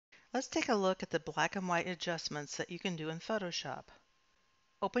Let's take a look at the black and white adjustments that you can do in Photoshop.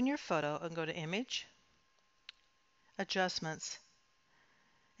 Open your photo and go to Image, Adjustments,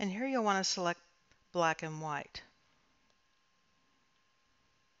 and here you'll want to select black and white.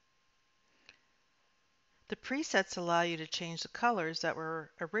 The presets allow you to change the colors that were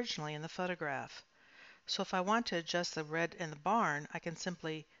originally in the photograph. So if I want to adjust the red in the barn, I can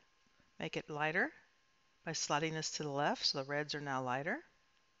simply make it lighter by sliding this to the left, so the reds are now lighter.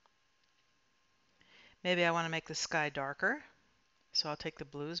 Maybe I want to make the sky darker, so I'll take the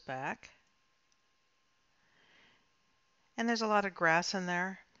blues back. And there's a lot of grass in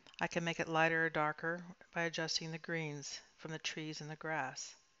there. I can make it lighter or darker by adjusting the greens from the trees and the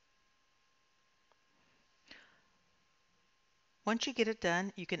grass. Once you get it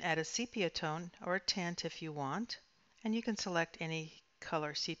done, you can add a sepia tone or a tint if you want, and you can select any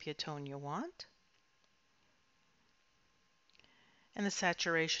color sepia tone you want, and the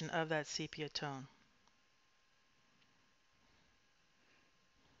saturation of that sepia tone.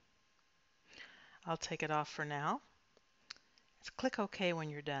 I'll take it off for now. Just click OK when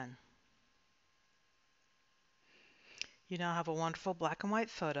you're done. You now have a wonderful black and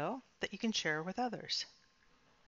white photo that you can share with others.